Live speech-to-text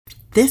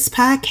This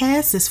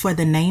podcast is for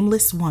the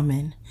nameless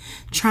woman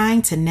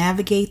trying to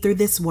navigate through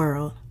this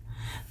world,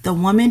 the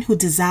woman who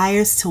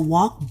desires to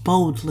walk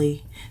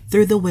boldly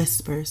through the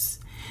whispers,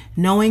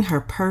 knowing her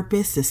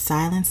purpose is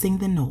silencing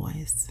the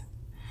noise.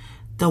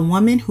 The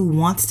woman who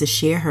wants to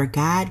share her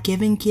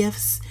God-given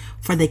gifts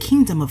for the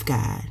kingdom of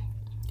God,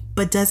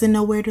 but doesn't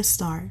know where to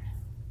start.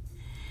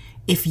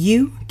 If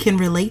you can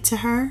relate to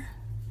her,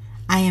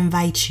 I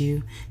invite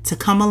you to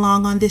come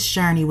along on this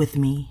journey with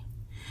me,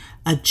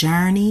 a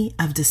journey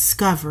of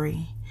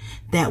discovery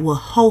that will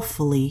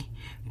hopefully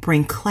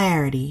bring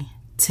clarity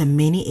to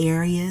many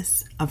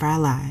areas of our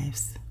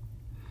lives.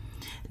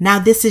 Now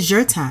this is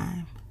your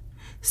time,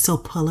 so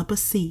pull up a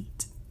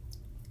seat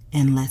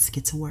and let's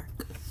get to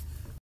work.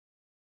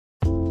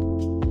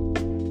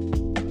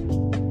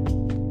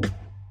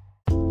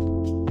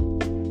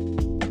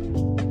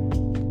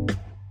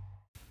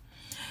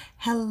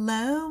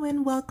 Hello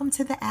and welcome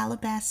to the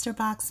Alabaster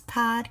Box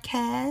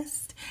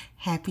Podcast.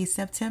 Happy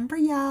September,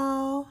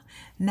 y'all.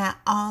 Now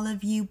all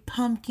of you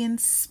pumpkin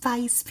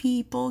spice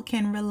people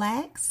can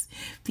relax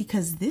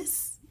because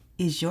this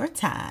is your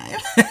time.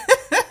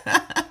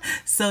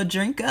 So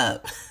drink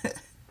up.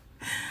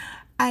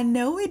 I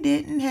know we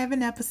didn't have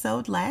an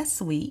episode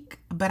last week,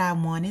 but I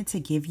wanted to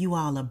give you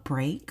all a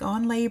break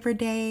on Labor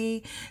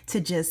Day to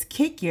just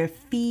kick your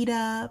feet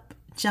up,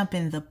 jump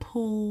in the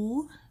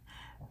pool,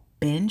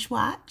 binge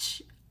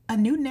watch a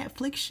new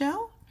Netflix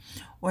show,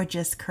 or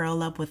just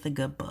curl up with a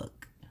good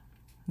book.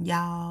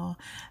 Y'all,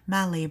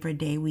 my Labor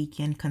Day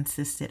weekend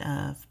consisted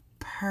of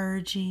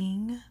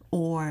purging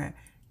or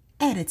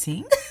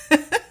editing,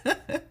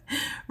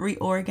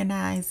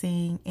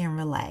 reorganizing, and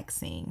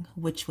relaxing,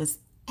 which was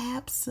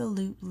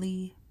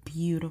absolutely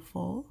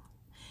beautiful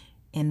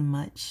and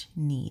much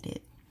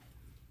needed.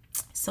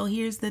 So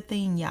here's the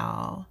thing,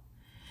 y'all.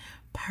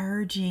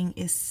 Purging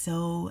is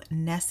so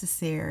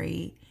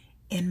necessary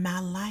in my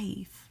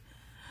life.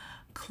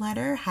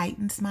 Clutter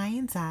heightens my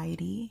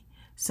anxiety,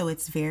 so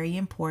it's very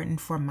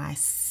important for my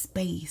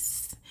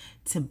space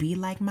to be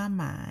like my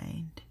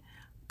mind,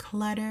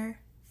 clutter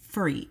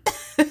free.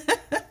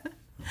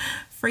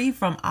 Free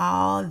from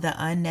all the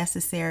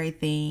unnecessary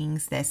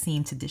things that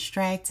seem to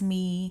distract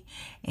me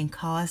and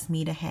cause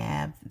me to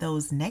have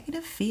those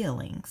negative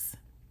feelings.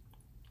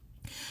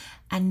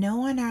 I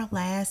know in our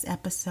last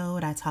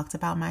episode, I talked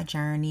about my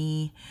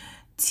journey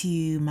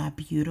to my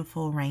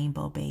beautiful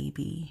rainbow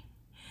baby,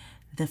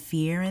 the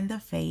fear and the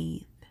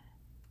faith,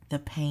 the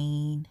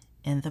pain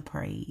and the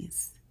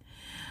praise.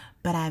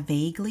 But I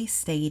vaguely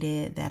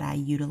stated that I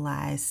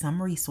utilized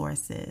some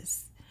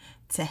resources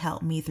to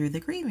help me through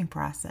the grieving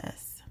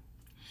process.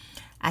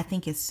 I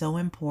think it's so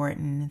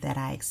important that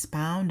I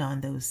expound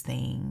on those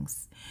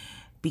things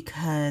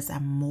because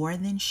I'm more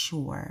than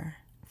sure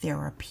there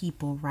are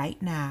people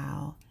right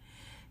now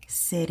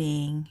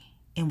sitting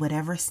in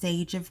whatever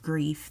stage of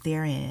grief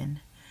they're in,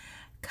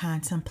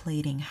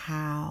 contemplating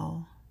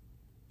how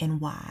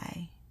and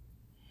why,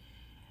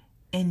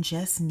 and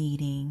just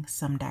needing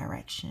some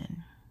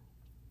direction.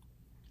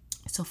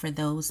 So for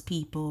those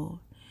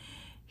people,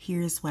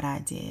 here's what I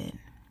did.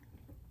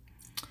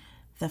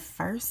 The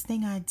first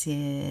thing I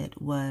did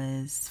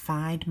was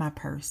find my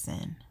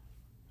person,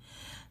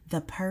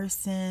 the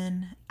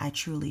person I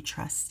truly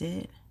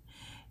trusted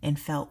and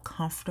felt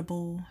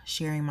comfortable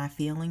sharing my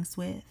feelings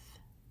with.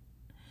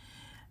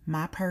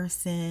 My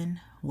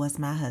person was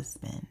my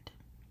husband.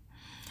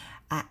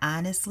 I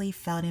honestly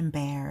felt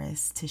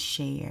embarrassed to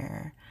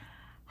share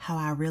how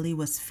I really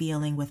was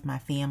feeling with my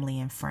family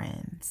and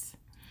friends.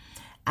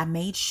 I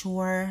made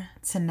sure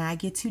to not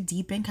get too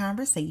deep in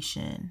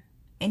conversation,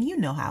 and you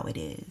know how it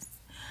is.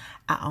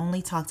 I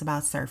only talked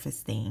about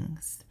surface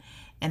things,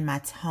 and my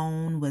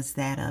tone was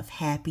that of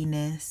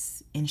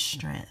happiness and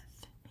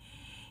strength,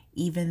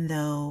 even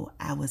though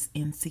I was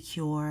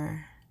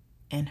insecure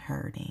and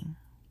hurting.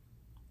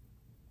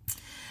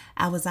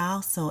 I was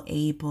also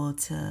able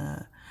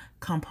to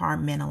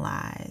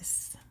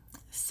compartmentalize.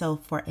 So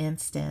for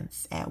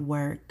instance, at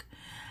work,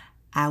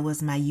 I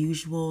was my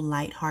usual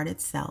lighthearted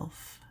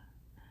self,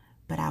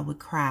 but I would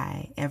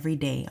cry every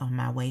day on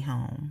my way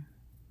home.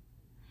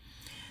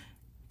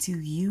 Do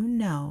you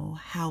know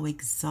how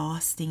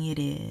exhausting it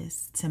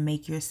is to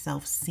make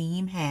yourself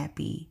seem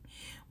happy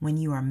when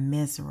you are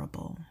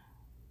miserable?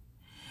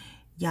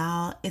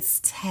 Y'all, it's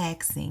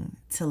taxing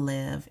to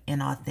live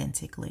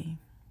inauthentically.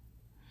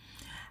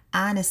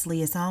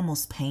 Honestly, it's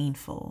almost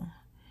painful.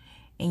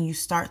 And you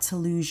start to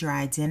lose your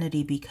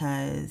identity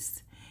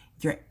because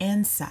your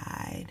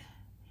inside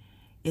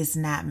is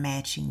not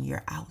matching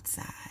your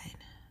outside.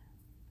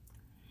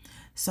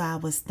 So I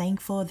was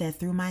thankful that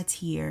through my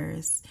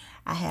tears,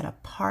 I had a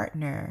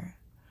partner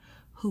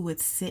who would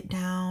sit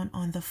down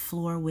on the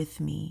floor with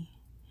me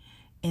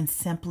and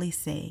simply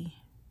say,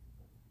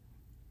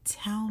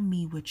 "Tell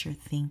me what you're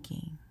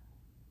thinking."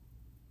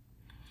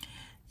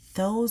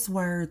 Those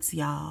words,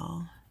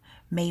 y'all,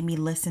 made me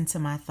listen to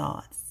my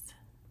thoughts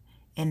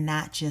and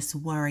not just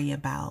worry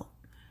about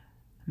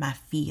my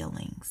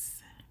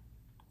feelings.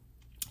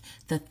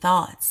 The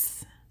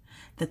thoughts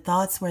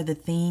were the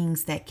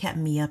things that kept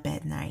me up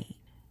at night.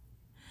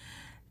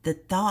 The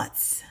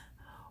thoughts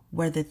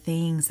were the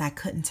things I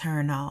couldn't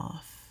turn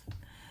off,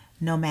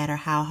 no matter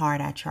how hard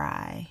I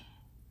try.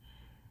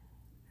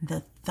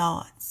 The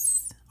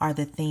thoughts are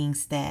the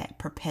things that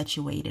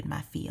perpetuated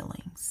my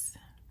feelings.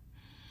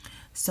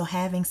 So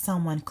having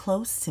someone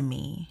close to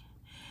me,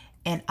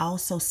 and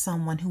also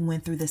someone who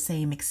went through the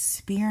same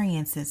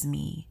experience as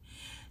me,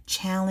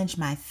 challenged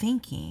my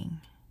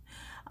thinking,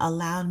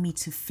 allowed me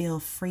to feel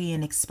free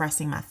in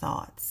expressing my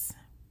thoughts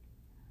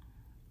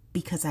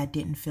because I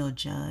didn't feel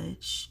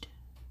judged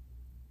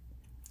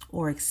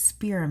or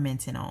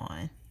experimented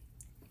on.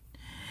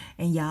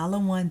 And y'all are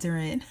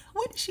wondering,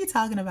 what is she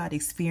talking about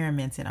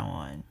experimented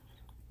on?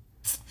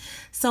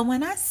 So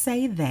when I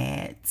say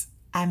that,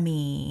 I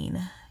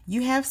mean,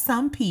 you have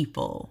some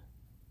people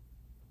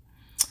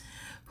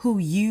who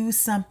use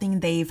something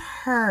they've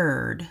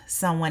heard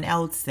someone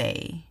else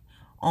say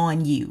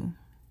on you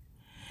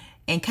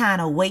and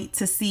kind of wait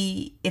to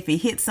see if it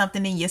hits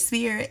something in your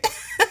spirit.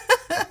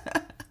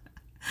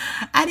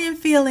 I didn't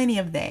feel any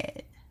of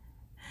that.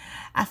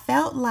 I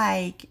felt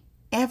like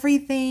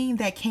everything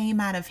that came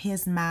out of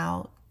his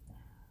mouth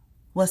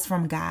was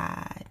from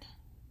God,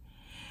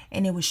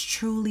 and it was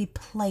truly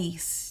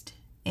placed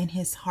in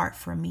his heart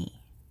for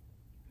me.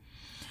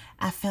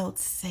 I felt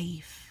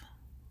safe,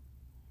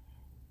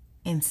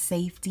 and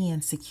safety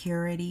and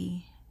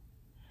security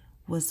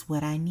was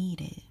what I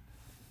needed.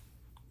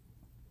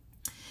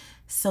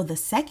 So the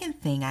second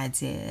thing I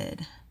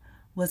did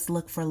was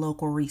look for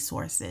local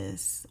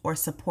resources or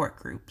support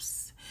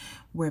groups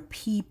where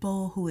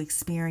people who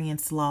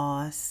experience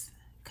loss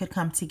could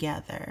come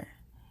together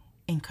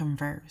and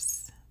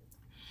converse.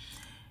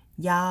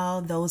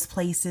 Y'all, those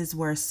places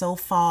were so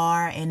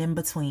far and in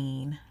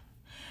between,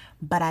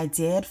 but I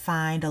did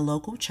find a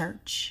local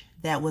church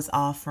that was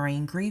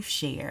offering Grief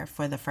Share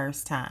for the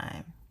first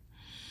time.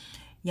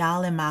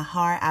 Y'all, in my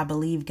heart, I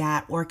believe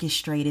God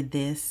orchestrated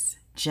this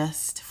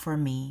just for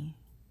me.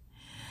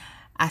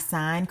 I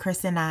signed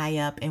Chris and I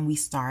up and we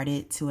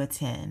started to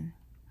attend.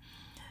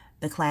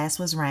 The class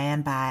was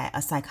ran by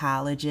a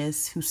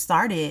psychologist who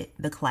started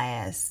the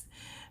class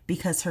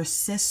because her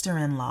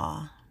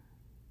sister-in-law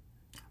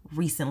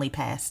recently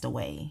passed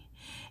away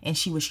and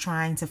she was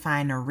trying to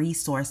find a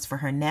resource for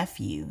her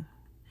nephew.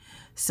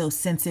 So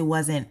since it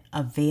wasn't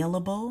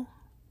available,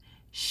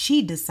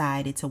 she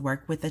decided to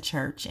work with the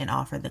church and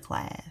offer the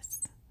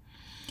class.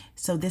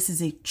 So this is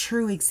a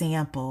true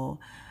example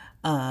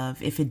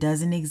of if it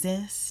doesn't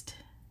exist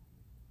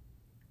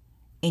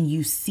and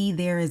you see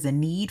there is a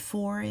need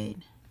for it,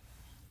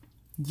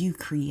 you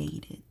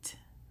create it.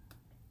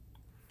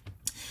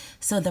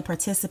 So the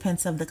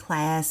participants of the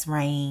class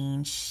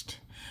ranged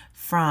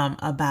from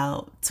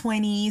about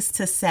 20s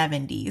to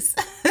 70s.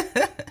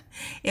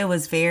 It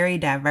was very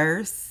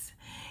diverse.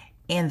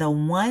 And the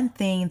one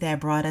thing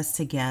that brought us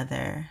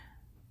together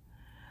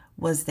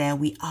was that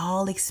we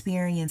all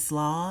experienced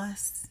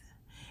loss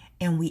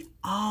and we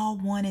all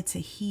wanted to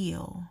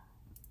heal.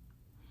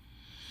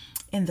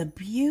 And the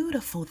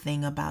beautiful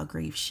thing about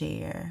Grief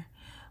Share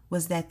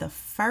was that the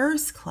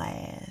first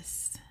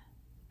class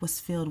was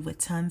filled with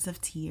tons of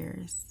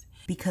tears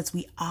because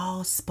we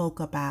all spoke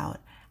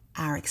about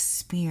our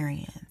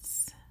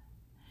experience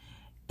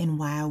and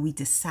why we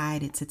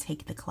decided to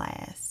take the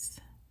class.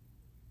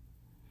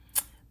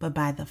 But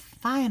by the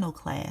final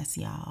class,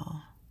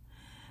 y'all,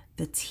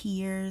 the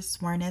tears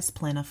weren't as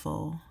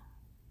plentiful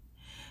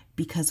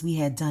because we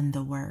had done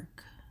the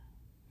work.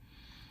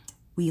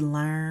 We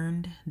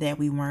learned that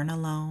we weren't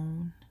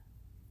alone,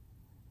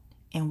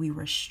 and we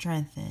were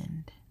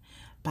strengthened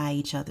by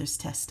each other's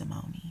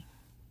testimony.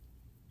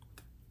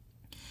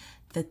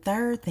 The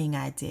third thing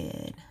I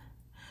did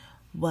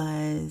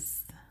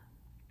was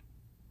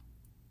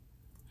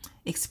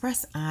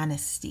express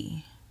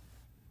honesty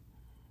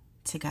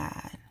to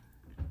God.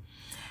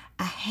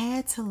 I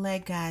had to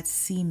let God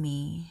see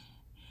me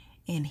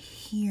and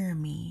hear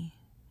me,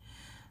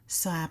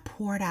 so I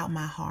poured out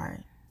my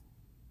heart.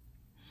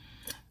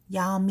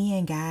 Y'all, me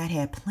and God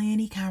had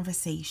plenty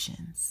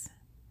conversations.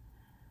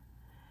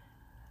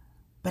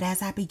 But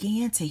as I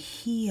began to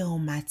heal,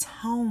 my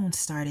tone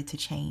started to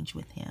change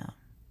with him.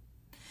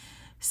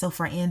 So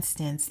for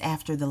instance,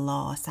 after the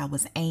loss, I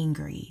was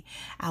angry,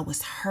 I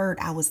was hurt,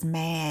 I was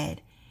mad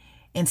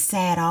and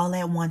sad all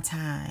at one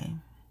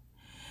time.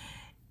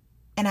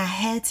 And I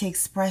had to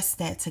express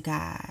that to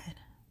God.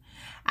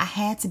 I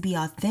had to be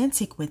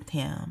authentic with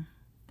him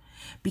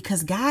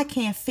because God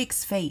can't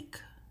fix fake.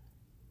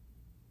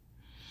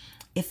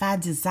 If I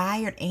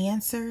desired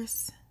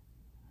answers,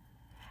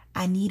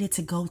 I needed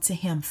to go to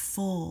him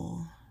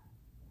full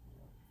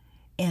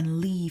and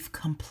leave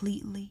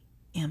completely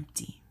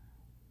empty.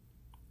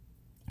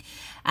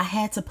 I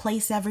had to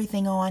place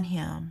everything on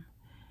him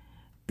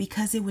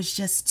because it was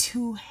just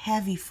too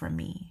heavy for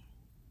me.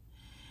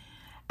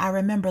 I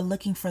remember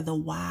looking for the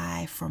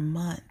why for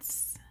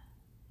months.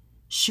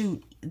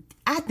 Shoot,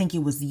 I think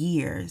it was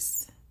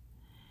years.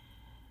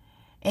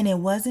 And it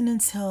wasn't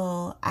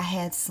until I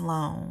had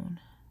Sloan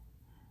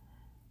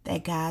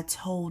that God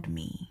told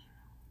me.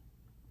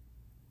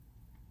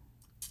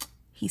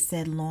 He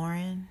said,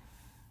 Lauren,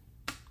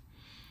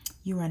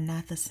 You are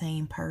not the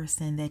same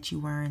person that you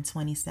were in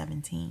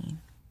 2017.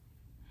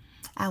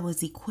 I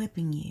was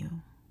equipping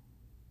you.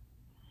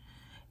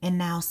 And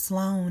now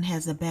Sloan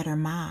has a better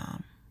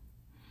mom.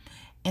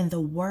 And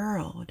the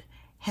world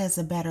has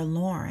a better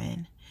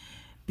Lauren,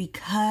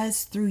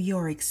 because through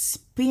your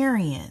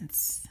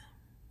experience,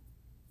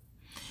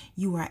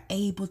 you are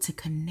able to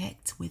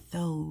connect with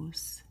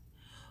those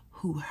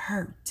who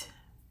hurt.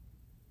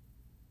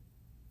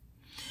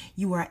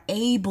 You are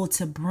able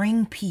to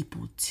bring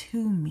people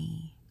to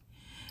me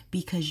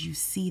because you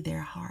see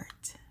their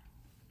heart.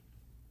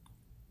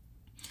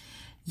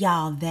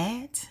 Y'all,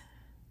 that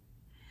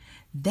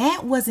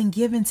wasn't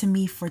given to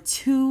me for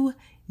 2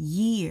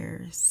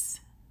 years.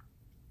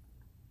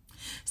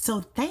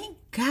 So thank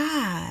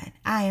God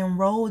I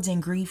enrolled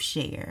in Grief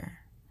Share.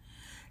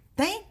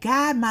 Thank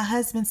God my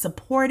husband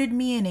supported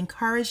me and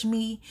encouraged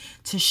me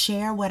to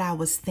share what I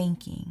was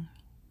thinking.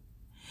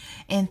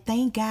 And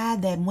thank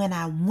God that when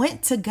I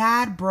went to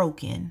God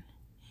broken,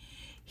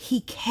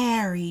 He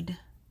carried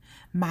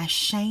my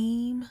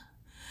shame,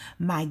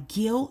 my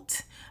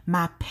guilt,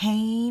 my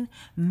pain,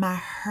 my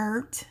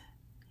hurt.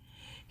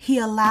 He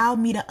allowed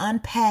me to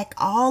unpack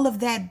all of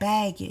that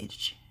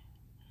baggage,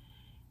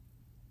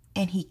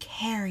 and He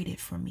carried it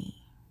for me.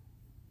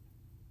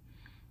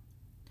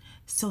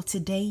 So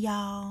today,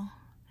 y'all,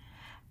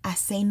 I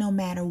say no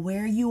matter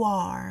where you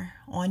are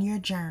on your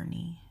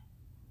journey,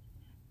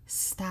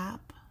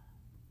 stop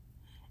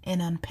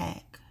and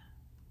unpack.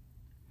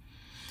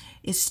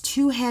 It's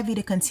too heavy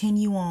to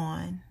continue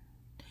on,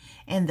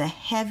 and the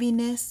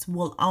heaviness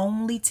will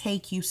only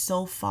take you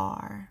so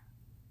far.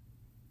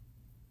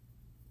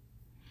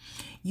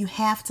 You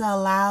have to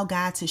allow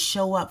God to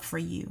show up for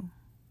you,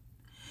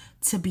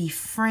 to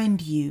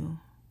befriend you,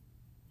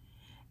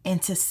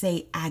 and to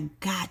say, I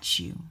got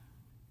you.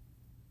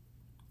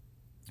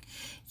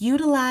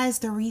 Utilize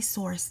the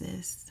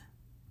resources.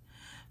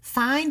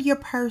 Find your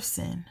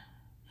person.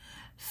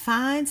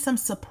 Find some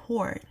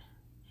support.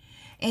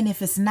 And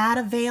if it's not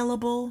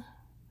available,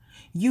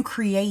 you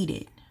create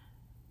it.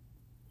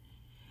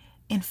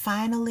 And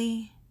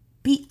finally,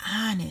 be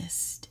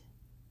honest.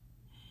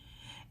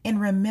 And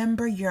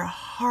remember your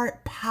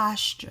heart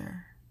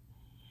posture.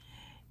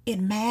 It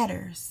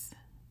matters.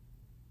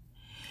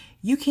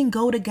 You can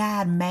go to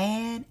God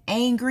mad,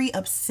 angry,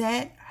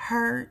 upset,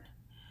 hurt,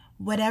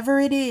 whatever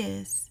it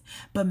is,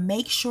 but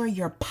make sure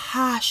your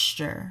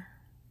posture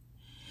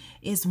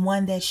is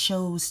one that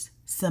shows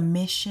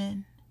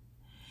submission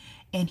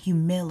and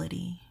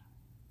humility.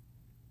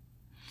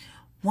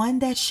 One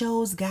that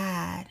shows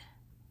God,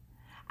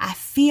 I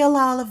feel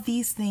all of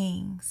these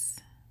things,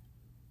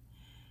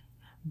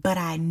 but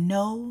I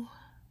know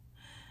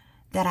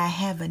that I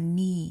have a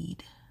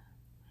need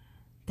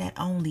that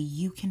only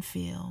you can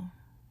fill.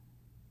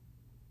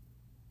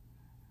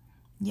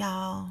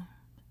 Y'all,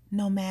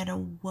 no matter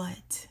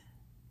what,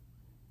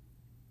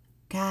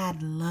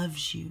 God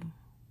loves you,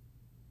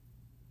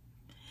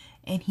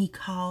 and He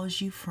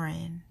calls you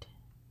friend.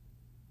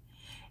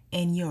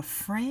 And your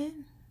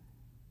friend,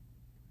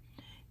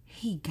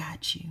 He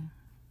got you.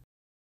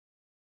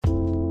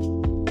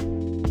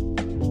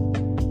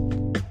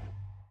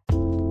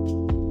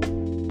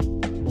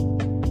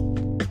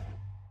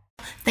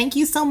 Thank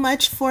you so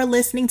much for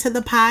listening to the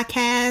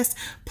podcast.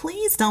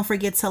 Please don't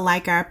forget to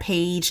like our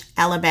page,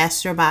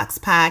 Alabaster Box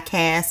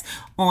Podcast,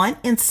 on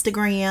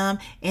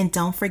Instagram. And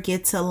don't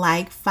forget to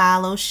like,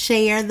 follow,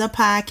 share the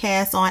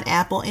podcast on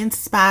Apple and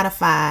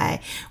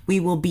Spotify.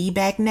 We will be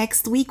back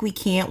next week. We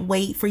can't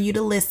wait for you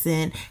to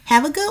listen.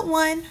 Have a good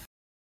one.